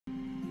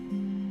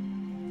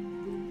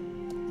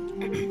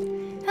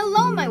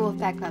Hello, my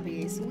Wolfpack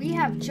puppies. We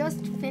have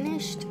just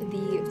finished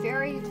the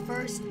very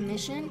first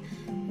mission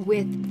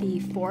with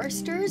the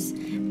foresters,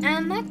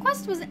 and that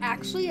quest was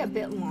actually a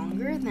bit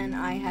longer than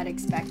I had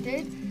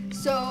expected.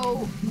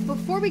 So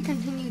before we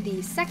continue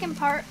the second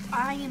part,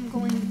 I am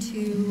going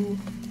to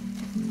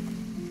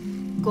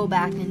go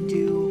back and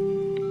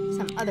do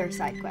some other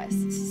side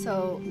quests.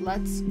 So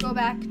let's go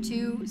back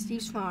to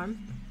Steve's farm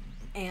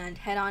and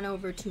head on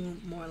over to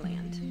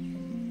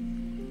Moorland.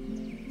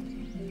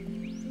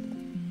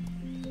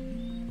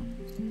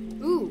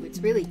 Ooh, it's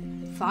really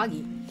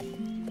foggy.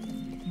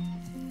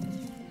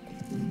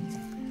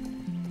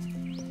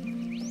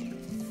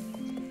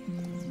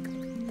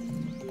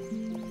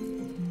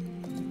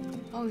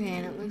 Okay,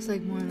 and it looks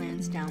like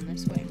Moorland's down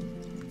this way.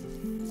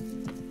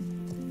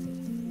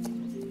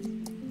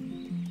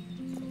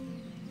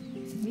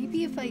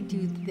 Maybe if I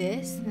do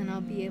this, then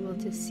I'll be able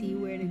to see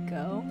where to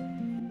go.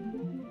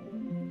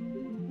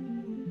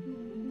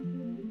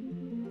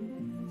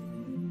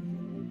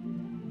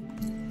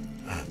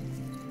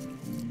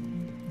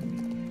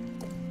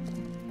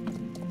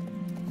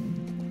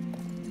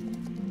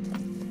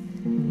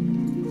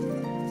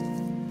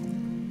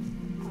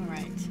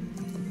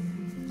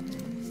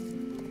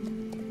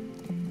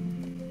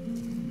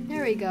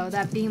 There we go.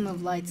 That beam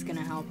of light's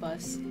gonna help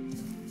us.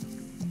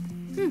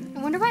 I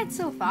wonder why it's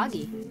so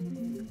foggy.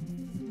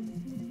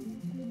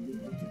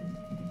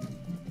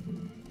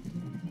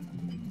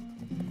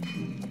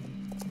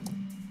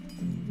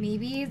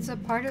 Maybe it's a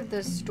part of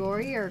the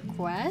story or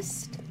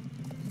quest?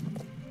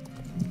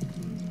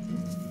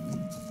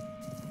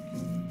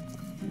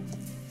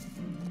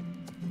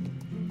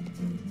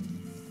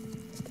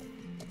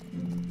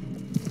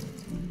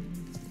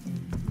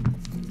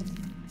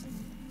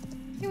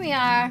 Here we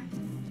are.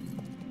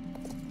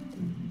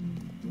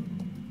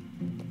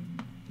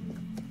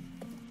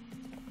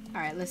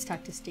 Alright, let's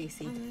talk to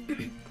Stacy.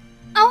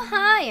 Oh,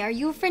 hi! Are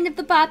you a friend of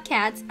the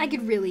Bobcats? I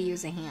could really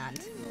use a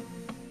hand.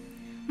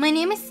 My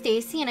name is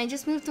Stacy, and I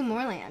just moved to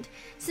Moorland.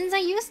 Since I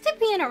used to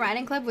be in a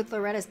riding club with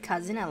Loretta's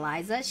cousin,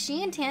 Eliza,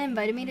 she and Tan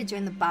invited me to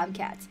join the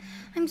Bobcats.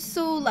 I'm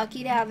so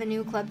lucky to have a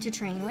new club to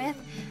train with,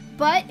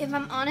 but if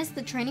I'm honest,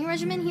 the training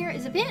regimen here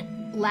is a bit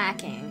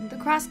lacking. The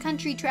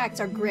cross-country tracks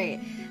are great,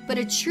 but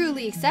a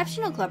truly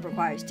exceptional club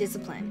requires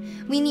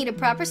discipline. We need a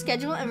proper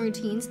schedule and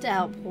routines to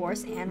help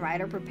horse and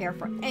rider prepare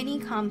for any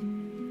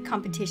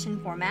competition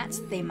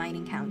formats they might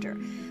encounter.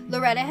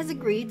 Loretta has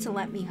agreed to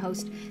let me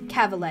host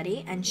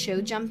cavaletti and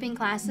show jumping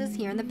classes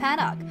here in the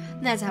paddock.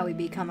 That's how we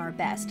become our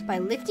best, by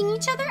lifting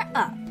each other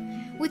up.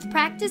 With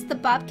practice, the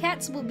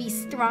Bobcats will be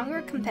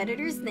stronger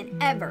competitors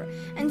than ever.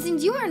 And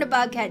since you earned a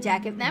Bobcat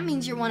jacket, that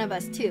means you're one of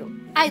us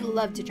too. I'd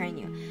love to train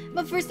you.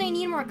 But first I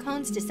need more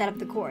cones to set up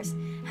the course.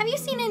 Have you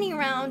seen any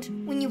around?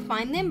 When you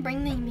find them,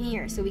 bring them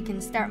here so we can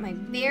start my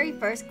very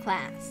first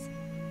class.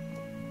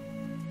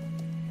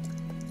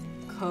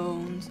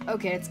 Cones.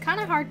 Okay, it's kind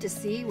of hard to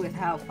see with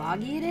how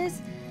foggy it is,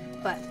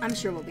 but I'm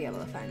sure we'll be able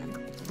to find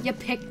them. You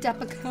picked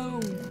up a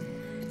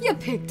cone. You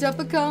picked up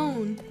a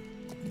cone.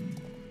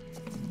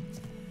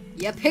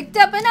 You picked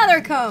up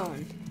another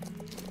cone.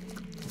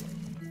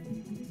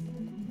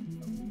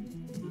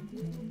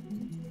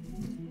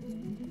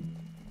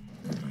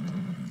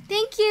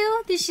 Thank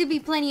you. This should be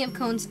plenty of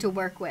cones to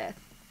work with.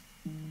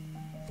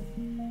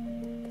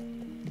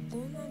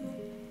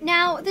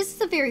 Now, this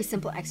is a very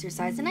simple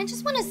exercise, and I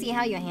just want to see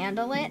how you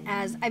handle it,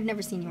 as I've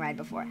never seen you ride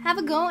before. Have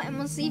a go, and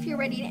we'll see if you're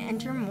ready to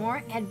enter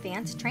more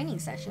advanced training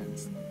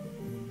sessions.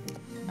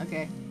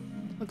 Okay.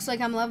 Looks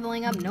like I'm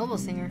leveling up Noble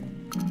Singer.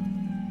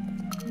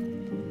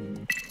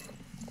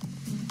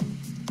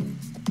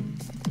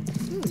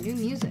 Ooh, new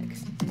music.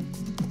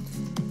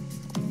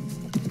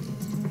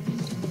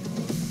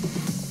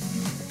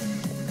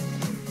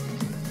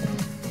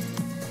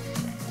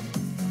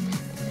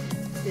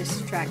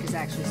 This track is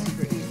actually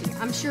super easy.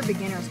 I'm sure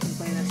beginners can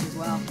play this as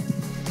well.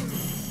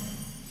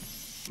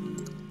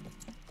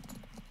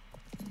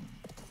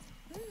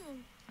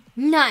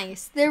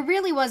 Nice! There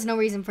really was no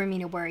reason for me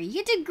to worry.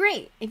 You did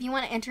great. If you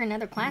want to enter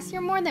another class,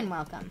 you're more than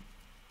welcome.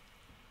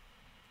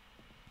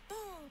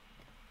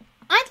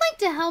 I'd like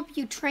to help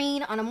you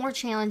train on a more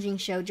challenging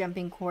show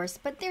jumping course,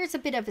 but there's a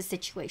bit of a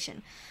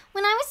situation.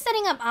 When I was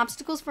setting up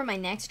obstacles for my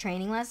next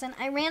training lesson,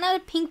 I ran out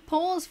of pink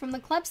poles from the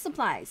club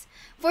supplies.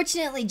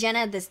 Fortunately, Jenna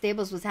at the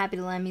stables was happy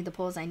to lend me the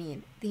poles I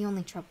need. The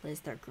only trouble is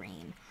they're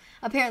green.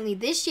 Apparently,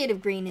 this shade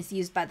of green is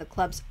used by the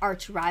club's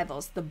arch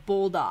rivals, the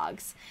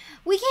Bulldogs.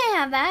 We can't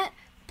have that.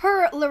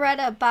 Per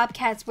Loretta,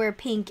 Bobcats wear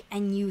pink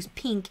and use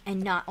pink,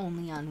 and not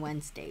only on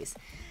Wednesdays.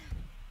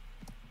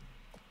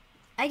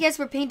 I guess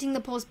we're painting the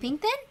poles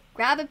pink then?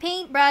 Grab a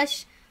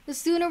paintbrush. The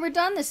sooner we're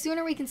done, the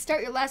sooner we can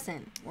start your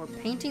lesson. We're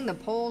painting the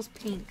poles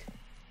pink.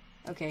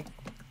 Okay.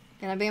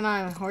 Can I be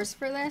my horse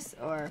for this,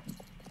 or?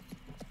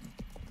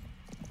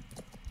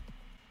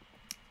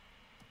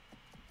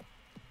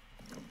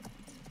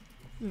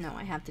 No,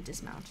 I have to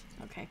dismount.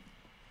 Okay.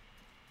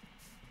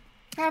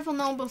 Careful,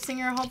 Noble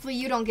Singer. Hopefully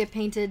you don't get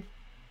painted.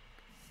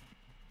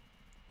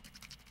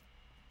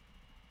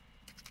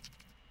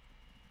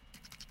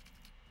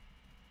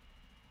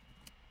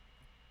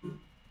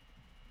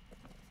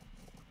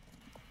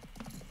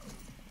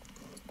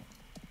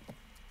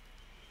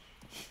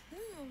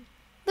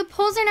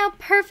 poles are now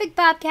perfect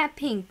Bobcat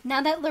pink.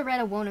 Now that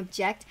Loretta won't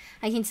object,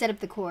 I can set up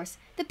the course.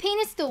 The paint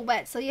is still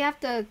wet, so you have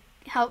to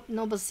help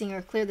Noble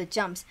Singer clear the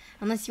jumps,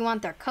 unless you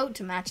want their coat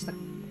to match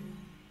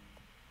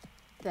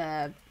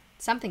the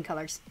something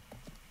colors.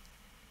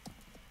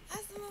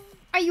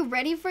 Are you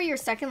ready for your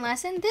second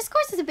lesson? This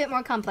course is a bit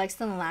more complex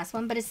than the last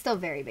one, but it's still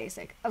very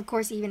basic. Of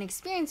course, even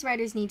experienced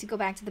riders need to go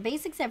back to the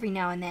basics every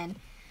now and then.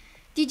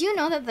 Did you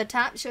know that the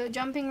top show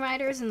jumping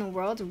riders in the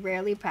world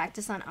rarely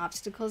practice on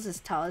obstacles as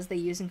tall as they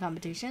use in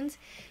competitions?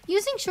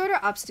 Using shorter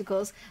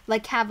obstacles,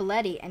 like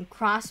cavaletti and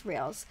cross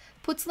rails,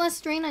 puts less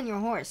strain on your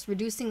horse,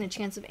 reducing the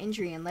chance of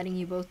injury and letting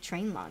you both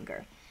train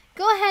longer.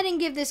 Go ahead and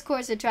give this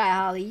course a try,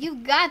 Holly.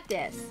 You've got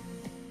this!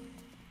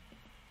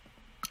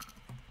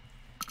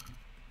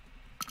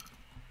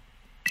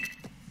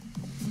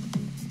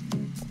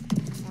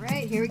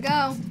 Alright, here we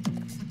go.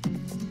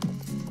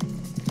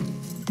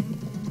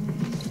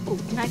 Oh,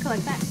 can I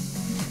collect that?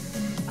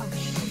 Oh,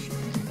 shoot.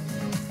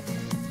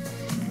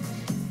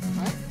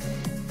 What?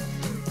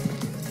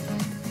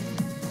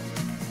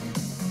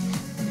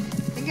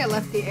 I think I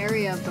left the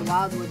area of the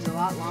Wildwoods a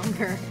lot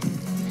longer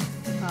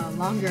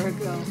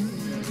ago.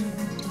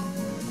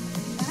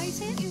 How you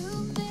say it?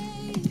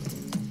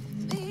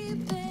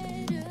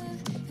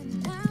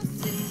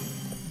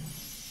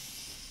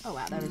 Oh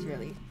wow, that was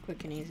really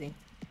quick and easy.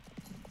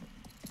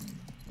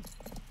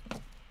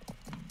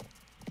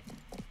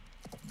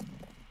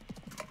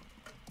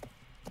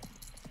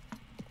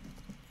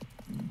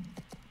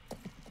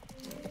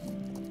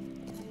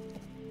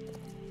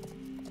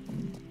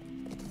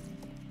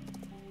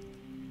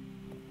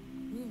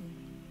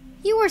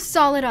 You were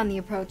solid on the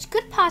approach.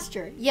 Good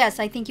posture. Yes,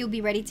 I think you'll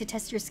be ready to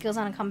test your skills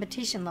on a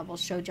competition level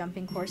show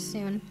jumping course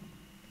soon.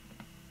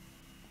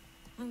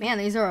 Man,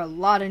 these are a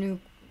lot of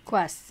new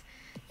quests.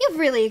 You've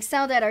really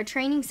excelled at our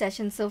training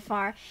sessions so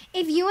far.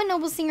 If you and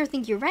Noble Singer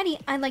think you're ready,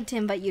 I'd like to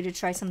invite you to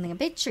try something a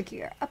bit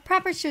trickier. A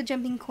proper show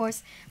jumping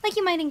course like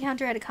you might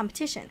encounter at a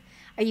competition.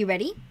 Are you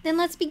ready? Then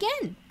let's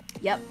begin.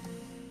 Yep.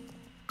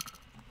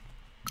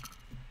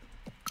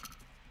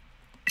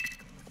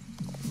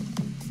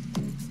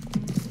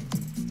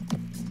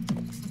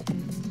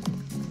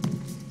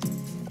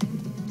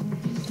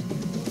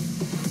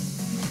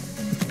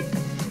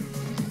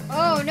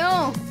 Oh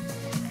no!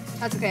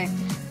 That's okay.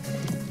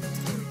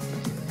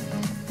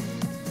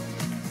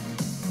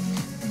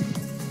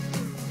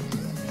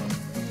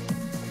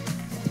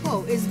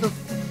 Whoa, is the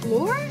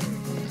floor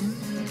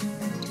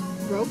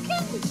broken?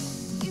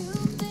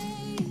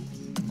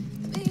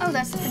 Oh,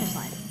 that's the finish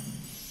line.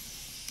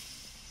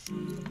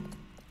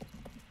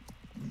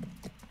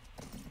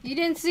 You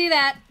didn't see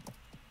that.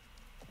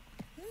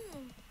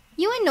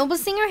 You and Noble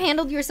Singer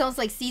handled yourselves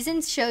like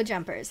seasoned show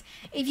jumpers.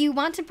 If you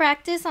want to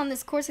practice on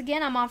this course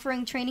again, I'm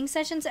offering training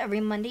sessions every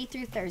Monday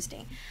through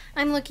Thursday.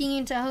 I'm looking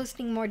into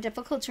hosting more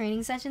difficult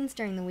training sessions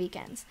during the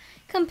weekends.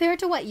 Compared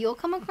to what you'll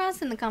come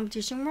across in the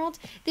competition world,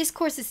 this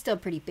course is still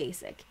pretty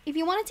basic. If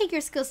you want to take your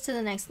skills to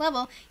the next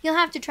level, you'll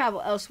have to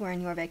travel elsewhere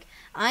in Jorvik.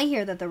 I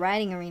hear that the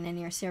riding arena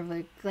near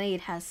Silver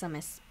Glade has some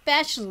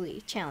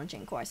especially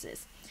challenging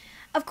courses.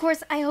 Of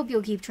course, I hope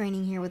you'll keep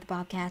training here with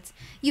Bobcats.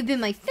 You've been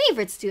my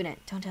favorite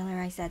student. Don't tell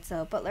her I said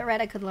so, but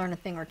Loretta could learn a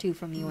thing or two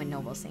from you and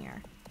Noble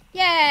Singer.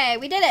 Yay,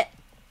 we did it!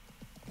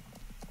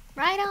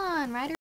 Right on, Ryder.